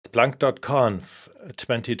Splunk conf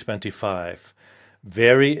 2025.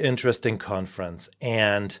 Very interesting conference.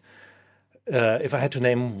 And if I had to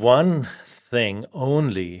name one thing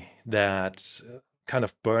only that kind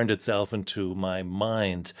of burned itself into my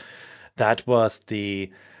mind, that was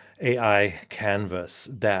the AI canvas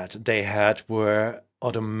that they had were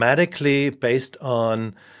automatically based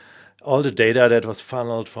on all the data that was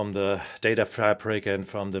funneled from the data fabric and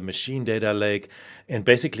from the machine data lake. And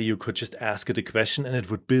basically, you could just ask it a question and it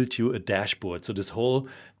would build you a dashboard. So, this whole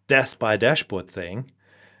death by dashboard thing,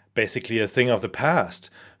 basically a thing of the past,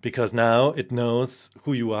 because now it knows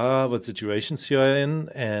who you are, what situations you're in,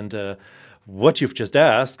 and what you've just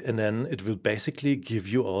asked. And then it will basically give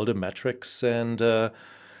you all the metrics and an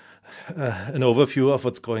overview of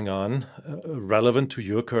what's going on relevant to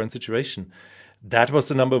your current situation. That was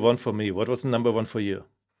the number one for me. What was the number one for you?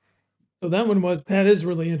 So that is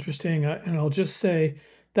really interesting. And I'll just say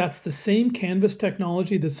that's the same Canvas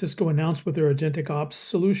technology that Cisco announced with their Agentic Ops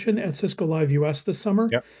solution at Cisco Live US this summer.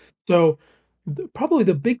 Yeah. So probably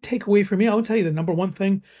the big takeaway for me, I would tell you the number one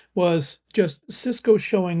thing was just Cisco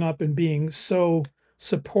showing up and being so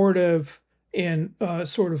supportive and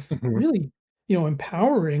sort of Mhm. really,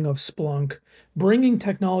 empowering of Splunk, bringing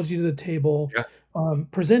technology to the table, Yeah.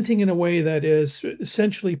 presenting in a way that is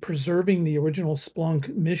essentially preserving the original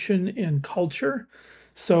Splunk mission and culture.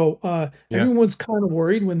 So Yeah. everyone's kind of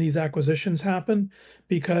worried when these acquisitions happen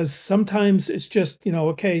because sometimes it's just,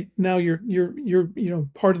 okay, now you're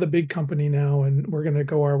part of the big company now and we're going to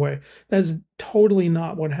go our way. That's totally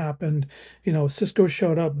not what happened. Cisco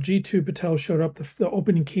showed up, G2 Patel showed up the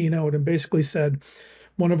opening keynote and basically said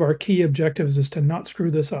one of our key objectives is to not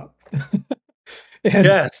screw this up. And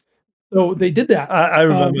Yes. so they did that. I Um,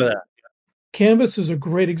 remember that. Canvas is a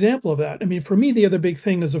great example of that. I mean, for me, the other big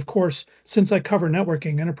thing is, of course, since I cover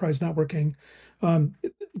networking, enterprise networking, um,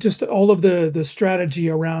 just all of the strategy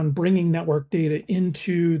around bringing network data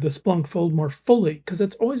into the Splunk fold more fully, because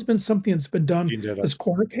it's always been something that's been done Gene data. as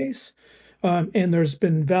corner case, and there's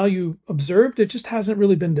been value observed. It just hasn't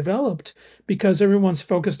really been developed because everyone's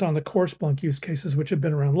focused on the core Splunk use cases, which have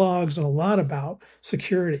been around logs and a lot about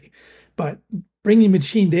security. But bringing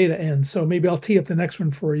machine data in. So maybe I'll tee up the next one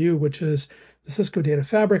for you, which is the Cisco Data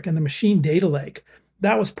Fabric and the machine data lake.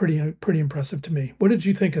 That was pretty impressive to me. What did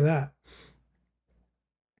you think of that?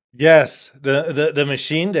 Yes, the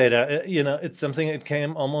machine data, it's something that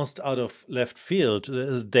came almost out of left field.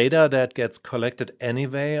 There's data that gets collected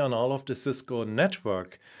anyway on all of the Cisco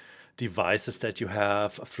network devices that you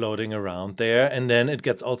have floating around there. And then it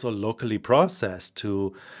gets also locally processed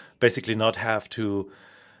to basically not have to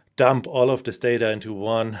dump all of this data into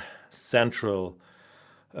one central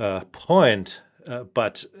point,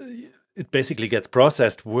 but it basically gets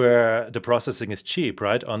processed where the processing is cheap,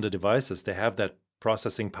 right? On the devices, they have that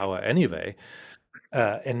processing power anyway.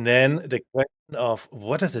 And then the question of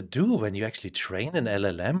what does it do when you actually train an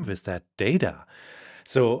LLM with that data?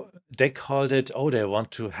 So they called it, oh, they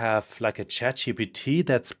want to have like a ChatGPT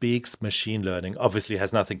that speaks machine learning. Obviously, it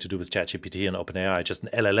has nothing to do with ChatGPT and OpenAI, just an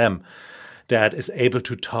LLM that is able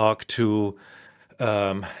to talk to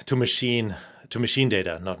machine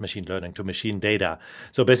data, not machine learning, to machine data.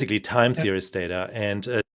 So basically, time Yeah. series data.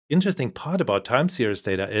 And interesting part about time series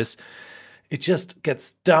data is it just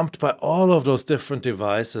gets dumped by all of those different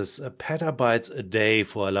devices, petabytes a day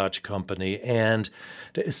for a large company. And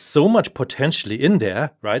there is so much potentially in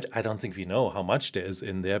there, right? I don't think we know how much there is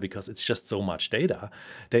in there because it's just so much data.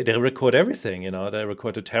 They record everything, they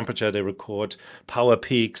record the temperature, they record power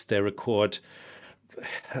peaks, they record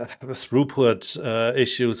throughput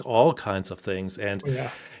issues, all kinds of things. And Oh, yeah.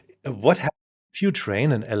 what happens if you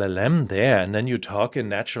train an LLM there and then you talk in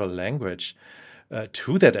natural language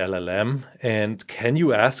to that LLM? And can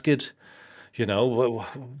you ask it,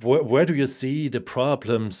 where do you see the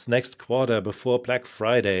problems next quarter before Black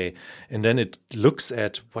Friday? And then it looks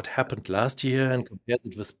at what happened last year and compares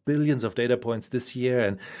it with billions of data points this year.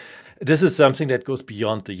 And this is something that goes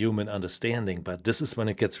beyond the human understanding, but this is when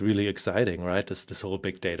it gets really exciting, right? This whole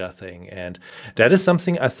big data thing. And that is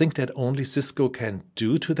something I think that only Cisco can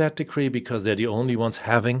do to that degree because they're the only ones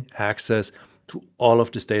having access to all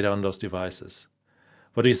of this data on those devices.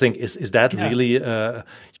 What do you think? Is that Yeah. really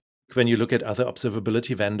when you look at other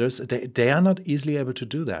observability vendors, they are not easily able to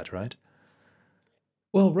do that, right?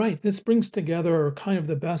 Well, right. This brings together kind of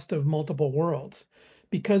the best of multiple worlds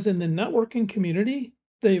because in the networking community,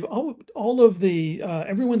 they've all of the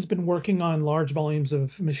everyone's been working on large volumes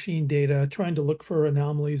of machine data, trying to look for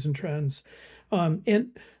anomalies and trends.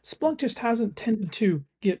 And Splunk just hasn't tended to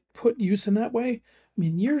get put use in that way. I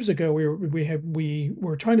mean, years ago we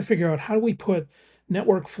were trying to figure out how do we put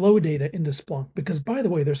network flow data into Splunk. Because, by the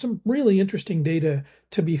way, there's some really interesting data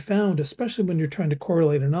to be found, especially when you're trying to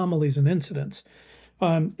correlate anomalies and incidents.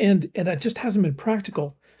 And that just hasn't been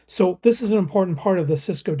practical. So this is an important part of the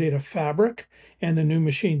Cisco Data Fabric and the new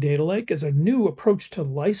machine data lake is a new approach to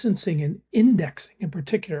licensing and indexing in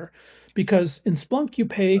particular, because in Splunk you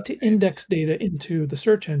pay to index data into the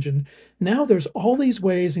search engine. Now there's all these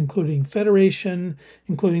ways, including federation,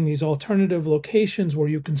 including these alternative locations where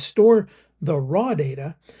you can store the raw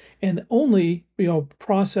data and only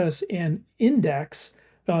process and index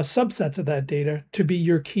subsets of that data to be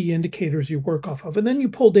your key indicators you work off of. And then you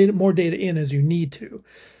pull more data in as you need to.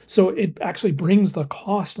 So it actually brings the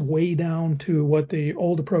cost way down to what the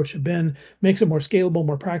old approach had been, makes it more scalable,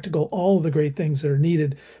 more practical, all of the great things that are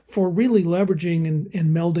needed for really leveraging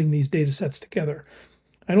and melding these data sets together.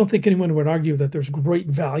 I don't think anyone would argue that there's great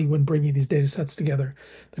value in bringing these data sets together.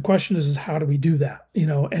 The question is how do we do that,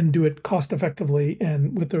 and do it cost effectively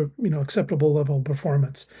and with a acceptable level of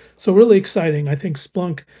performance. So really exciting. I think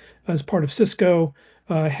Splunk, as part of Cisco,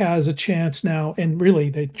 has a chance now, and really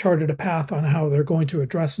they charted a path on how they're going to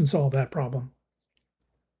address and solve that problem.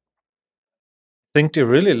 Think they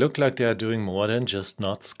really look like they are doing more than just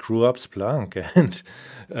not screw up Splunk, and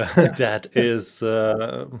Yeah, that yeah, is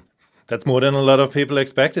that's more than a lot of people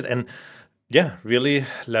expected. And yeah, really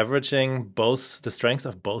leveraging both the strengths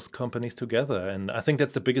of both companies together. And I think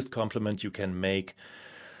that's the biggest compliment you can make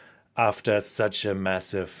after such a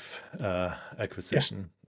massive yeah. acquisition.